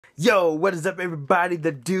Yo, what is up, everybody?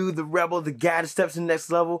 The dude, the rebel, the guy that steps to the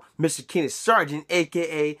next level, Mr. Keenan Sargent,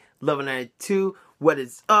 aka Level 92. What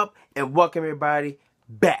is up? And welcome everybody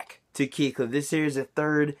back to KeeKlip. This here is the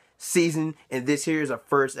third season, and this here is our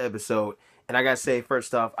first episode. And I gotta say,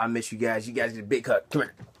 first off, I miss you guys. You guys get a big hug. Come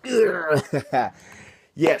here.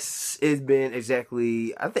 Yes, it's been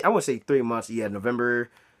exactly, I want to say 3 months. Yeah, November,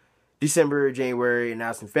 December, January, and now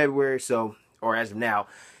it's in February. So, or as of now.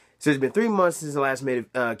 So it's been 3 months since the last made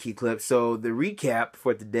a KeeKlip. So the recap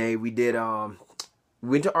for today, we did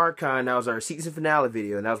went to Archon. That was our season finale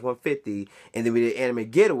video, and that was 150. And then we did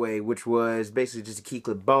Anime Getaway, which was basically just a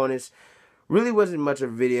KeeKlip bonus. Really wasn't much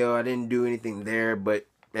of a video. I didn't do anything there, but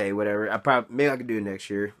hey, whatever. Maybe I could do it next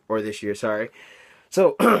year or this year. Sorry.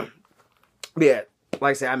 So yeah,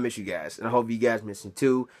 like I said, I miss you guys, and I hope you guys miss me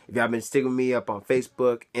too. If y'all been sticking with me up on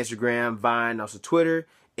Facebook, Instagram, Vine, also Twitter,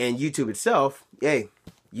 and YouTube itself, hey.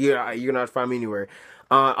 You're gonna find me anywhere.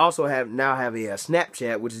 Also now have a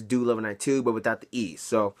Snapchat, which is dude1192, but without the E.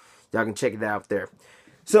 So y'all can check it out there.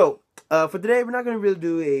 So for today, we're not gonna really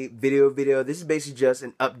do a video. This is basically just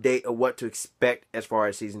an update of what to expect as far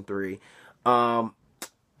as season 3. Now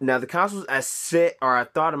the consoles I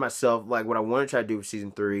thought of myself like what I want to try to do for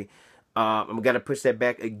season 3. I'm gonna push that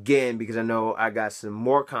back again because I know I got some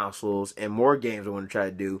more consoles and more games I want to try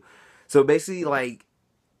to do. So basically, like,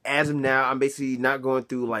 as of now, I'm basically not going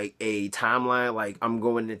through like a timeline. Like, I'm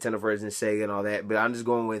going Nintendo first and Sega and all that, but I'm just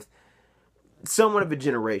going with somewhat of a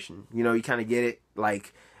generation. You know, you kind of get it.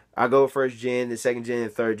 Like, I go first gen, the second gen,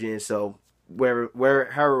 and third gen. So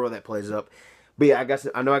however that plays up. But yeah,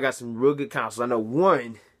 I know I got some real good consoles. I know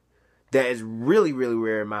one that is really, really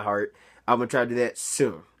rare in my heart. I'm gonna try to do that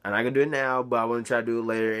soon. I'm not gonna do it now, but I want to try to do it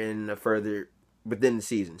later in further within the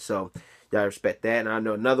season. So y'all respect that. And I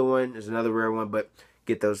know another one. There's another rare one, but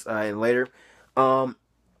get those in later. But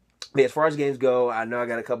as far as games go, I know I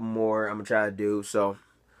got a couple more I'm gonna try to do, so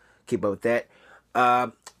keep up with that.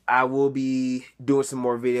 I will be doing some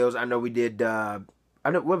more videos. I know we did I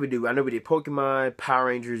know we did Pokemon, Power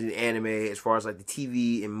Rangers, and anime as far as like the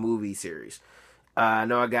TV and movie series. I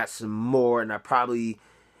know I got some more, and I probably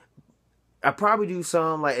do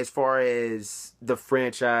some like as far as the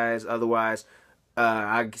franchise. Otherwise,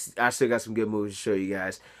 I still got some good movies to show you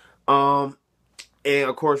guys. And,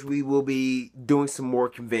 of course, we will be doing some more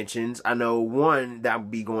conventions. I know one that I'll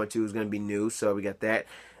be going to is going to be new, so we got that.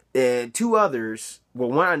 And 2 others,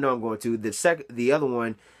 well, one I know I'm going to. The other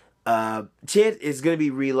one, Chance is going to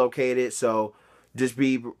be relocated, so just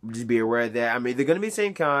be aware of that. I mean, they're going to be the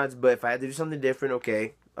same cons, but if I had to do something different,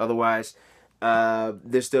 okay. Otherwise,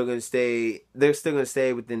 they're still going to stay. They're still going to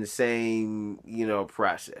stay within the same,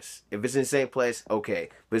 process. If it's in the same place, okay.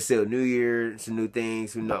 But still, New Year, some new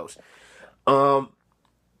things. Who knows? And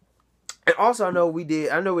also I know we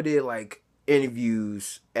did like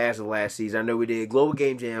interviews as of last season. I know we did Global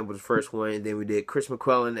Game Jam was the first one, and then we did Chris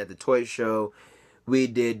McClellan at the Toy Show. We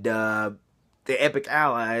did the Epic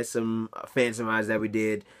Allies, some fans of mine that we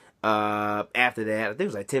did after that. I think it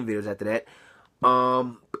was like 10 videos after that.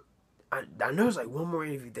 I know it's like one more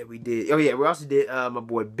interview that we did. Oh yeah, we also did my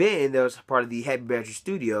boy Ben, that was part of the Happy Badger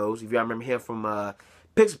Studios. If y'all remember him from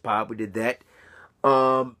Pixel Pop, we did that.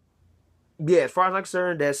 Yeah, as far as I'm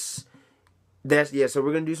concerned, that's yeah. So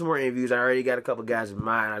we're gonna do some more interviews. I already got a couple guys in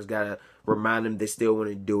mind. I just gotta remind them they still want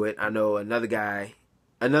to do it. I know another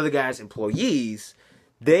guy's employees.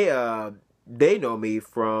 They know me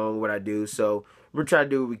from what I do, so we're trying to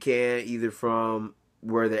do what we can, either from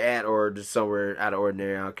where they're at or just somewhere out of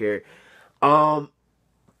ordinary. I don't care. And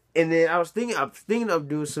then I was thinking of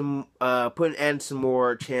doing some adding some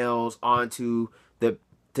more channels onto the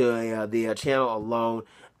channel alone.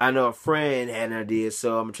 I know a friend had an idea,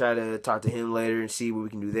 so I'm going to try to talk to him later and see what we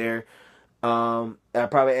can do there. I'll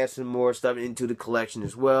probably add some more stuff into the collection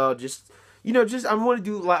as well. I want to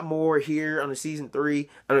do a lot more here on the season 3.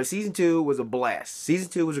 I know season 2 was a blast. Season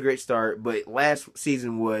 2 was a great start, but last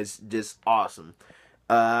season was just awesome.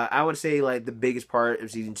 I would say like the biggest part of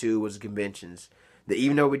season 2 was the conventions.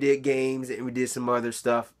 Even though we did games and we did some other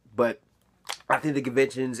stuff, but I think the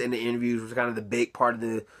conventions and the interviews was kind of the big part of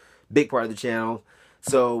the channel.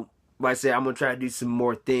 So, like I said, I'm going to try to do some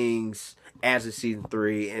more things as of season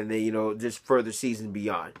 3 and then, just further season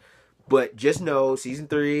beyond. But just know, season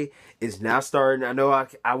 3 is now starting. I know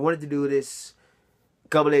I wanted to do this a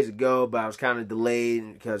couple days ago, but I was kind of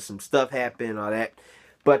delayed because some stuff happened and all that.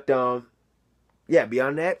 But, yeah,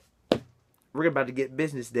 beyond that, we're about to get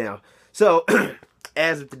business down. So,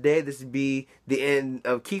 as of today, this would be the end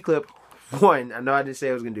of KeeKlip 1. I know I didn't say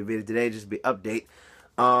I was going to do a video today, just be an update.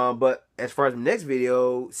 But as far as the next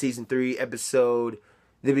video, season 3 episode,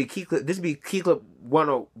 this will be KeeKlip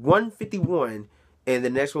 151, And the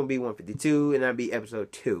next one will be 152, and that'll be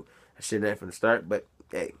episode 2. I should have done it from the start, but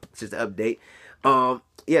hey, it's just an update.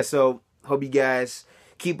 Yeah, so hope you guys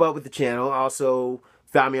keep up with the channel. Also,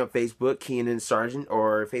 find me on Facebook, Keenan Sargent,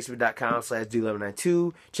 or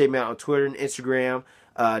facebook.com/do1192. Check me out on Twitter and Instagram,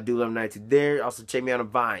 do1192 there. Also, check me out on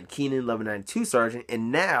Vine, Keenan1192 Sargent.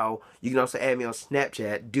 And now, you can also add me on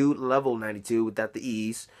Snapchat, do-level92 without the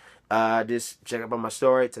E's. Just check out my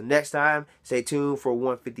story. Till next time, stay tuned for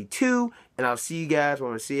 152, and I'll see you guys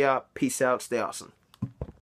when I see y'all. Peace out. Stay awesome.